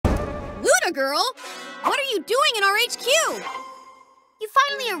Luna Girl! What are you doing in our HQ? You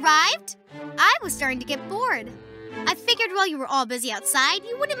finally arrived? I was starting to get bored. I figured while you were all busy outside,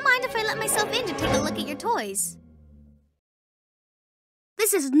 you wouldn't mind if I let myself in to take a look at your toys.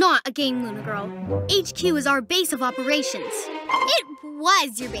 This is not a game, Luna Girl. HQ is our base of operations. It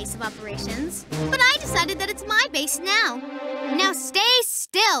was your base of operations, but I decided that it's my base now. Now stay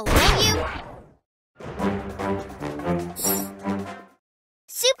still, will you?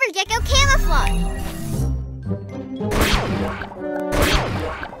 Super Gecko Camouflage!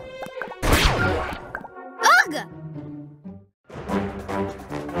 Ugh!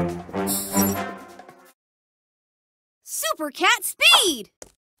 Super Cat Speed!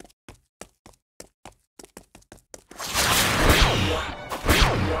 Hey!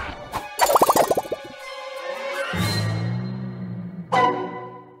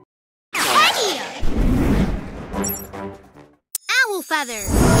 Owl Feather!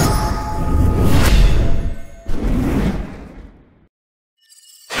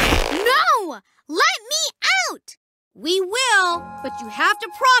 No! Let me out! We will, but you have to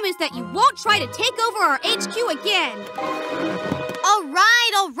promise that you won't try to take over our HQ again. All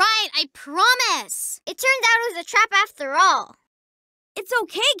right, I promise. It turned out it was a trap after all. It's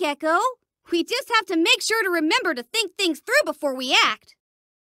okay, Gecko. We just have to make sure to remember to think things through before we act.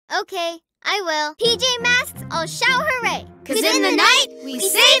 Okay, I will. PJ Masks, I'll shout hooray. 'Cause in the night, we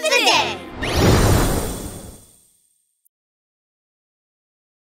save the day.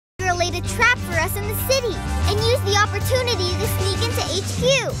 Girl laid a trap for us in the city and used the opportunity to sneak into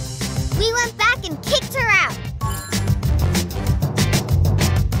HQ. We went back and kicked her out.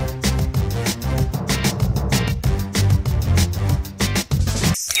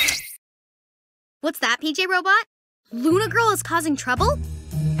 What's that, PJ Robot? Luna Girl is causing trouble?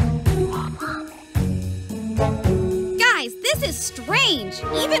 Guys, this is strange,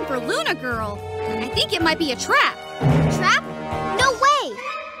 even for Luna Girl. I think it might be a trap. Trap? No way!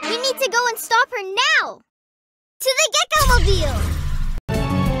 We need to go and stop her now! To the Gecko-mobile!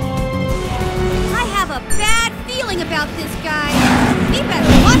 I have a bad feeling about this, guys. We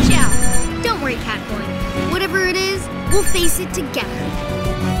better watch out. Don't worry, Catboy. Whatever it is, we'll face it together.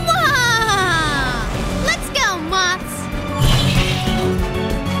 Whoa! Let's go, Moths!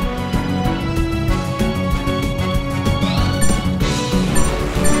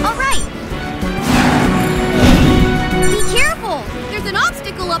 All right. Be careful. There's an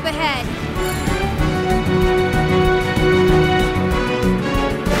obstacle up ahead.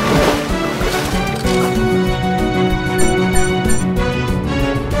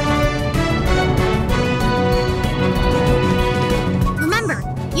 Remember,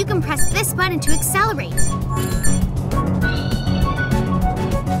 you can press this button to accelerate.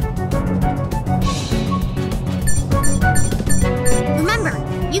 Remember,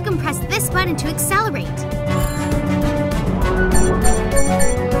 you can press this button to accelerate.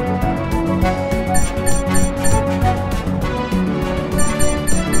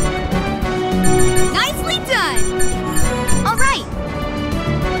 Nicely done. All right.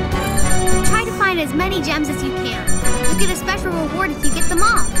 Try to find as many gems as you can. You'll get a special reward if you get them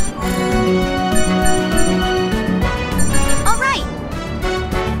all. All right.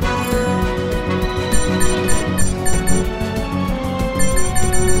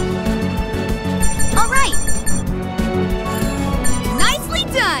 All right. Nicely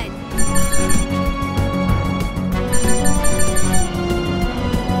done.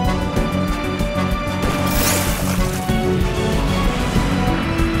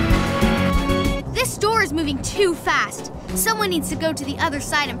 This door is moving too fast. Someone needs to go to the other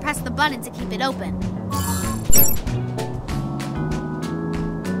side and press the button to keep it open.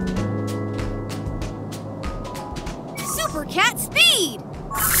 Super Cat Speed.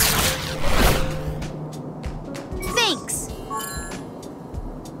 Thanks.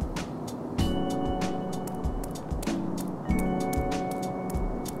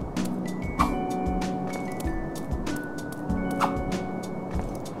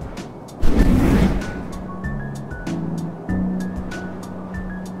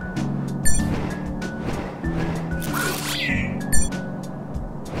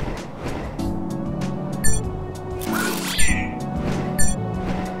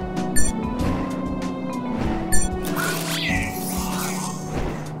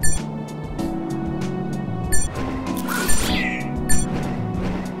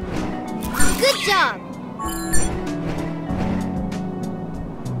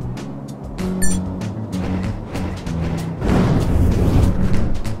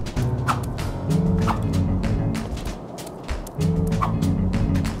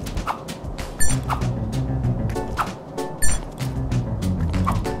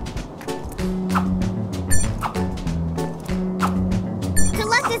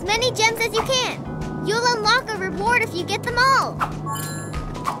 many gems as you can. You'll unlock a reward if you get them all.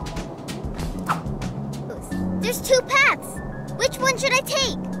 There's 2 paths. Which one should I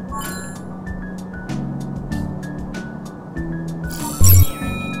take?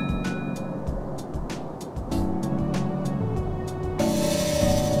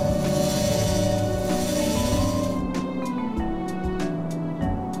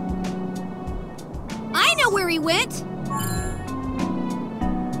 I know where he went.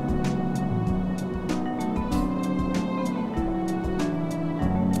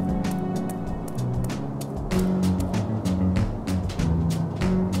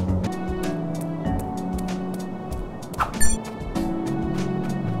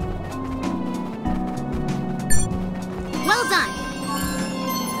 Well done.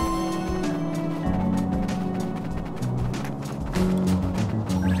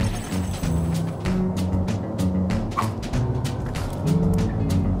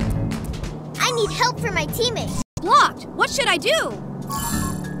 I need help from my teammates. Blocked. What should I do?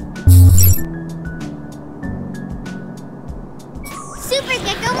 Super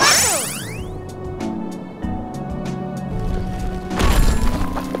Gecko muscles.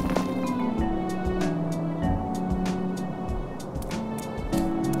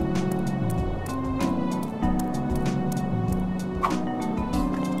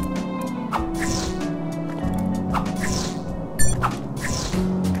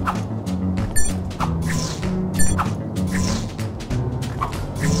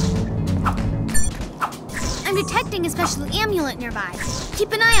 I'm detecting a special amulet nearby.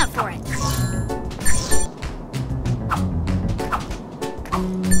 Keep an eye out for it.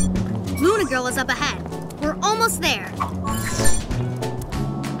 Luna Girl is up ahead. We're almost there.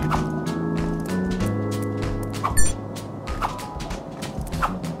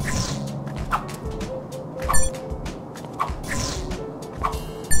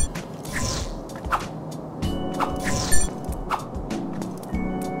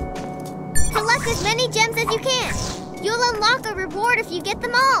 Collect as many gems as you can. You'll unlock a reward if you get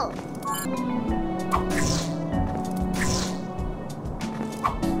them all.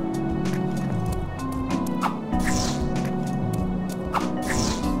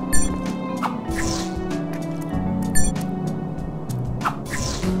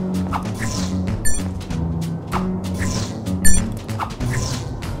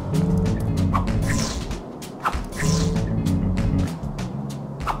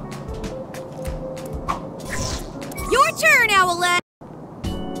 Your turn, Owlette.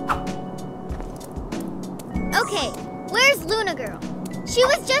 Okay, where's Luna Girl? She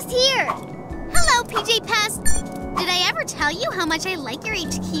was just here. Hello, PJ Pest. Did I ever tell you how much I like your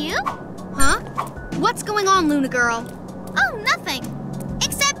HQ? Huh? What's going on, Luna Girl? Oh, nothing.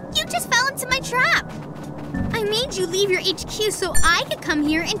 Except you just fell into my trap. I made you leave your HQ so I could come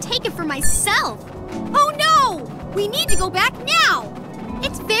here and take it for myself. Oh no! We need to go back now!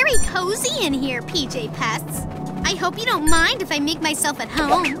 It's very cozy in here, PJ Pests. I hope you don't mind if I make myself at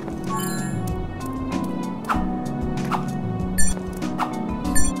home.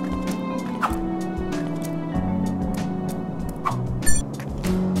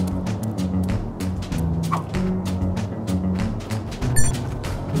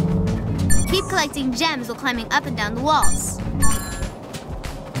 Keep collecting gems while climbing up and down the walls.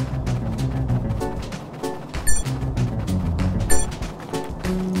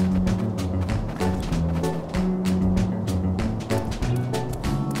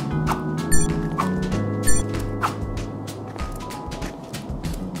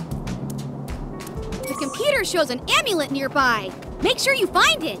 The computer shows an amulet nearby. Make sure you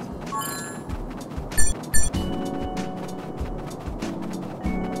find it.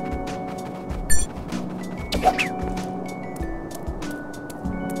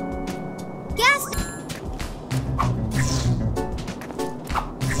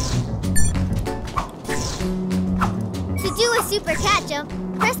 To do a super cat jump,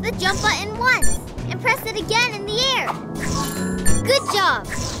 press the jump button once, and press it again in the air. Good job!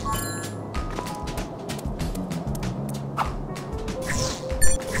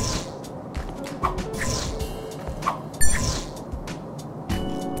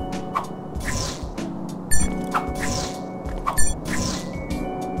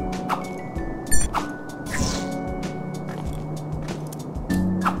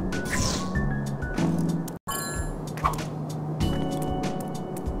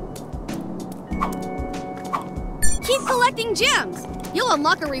 Keep collecting gems. You'll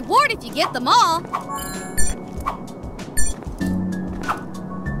unlock a reward if you get them all.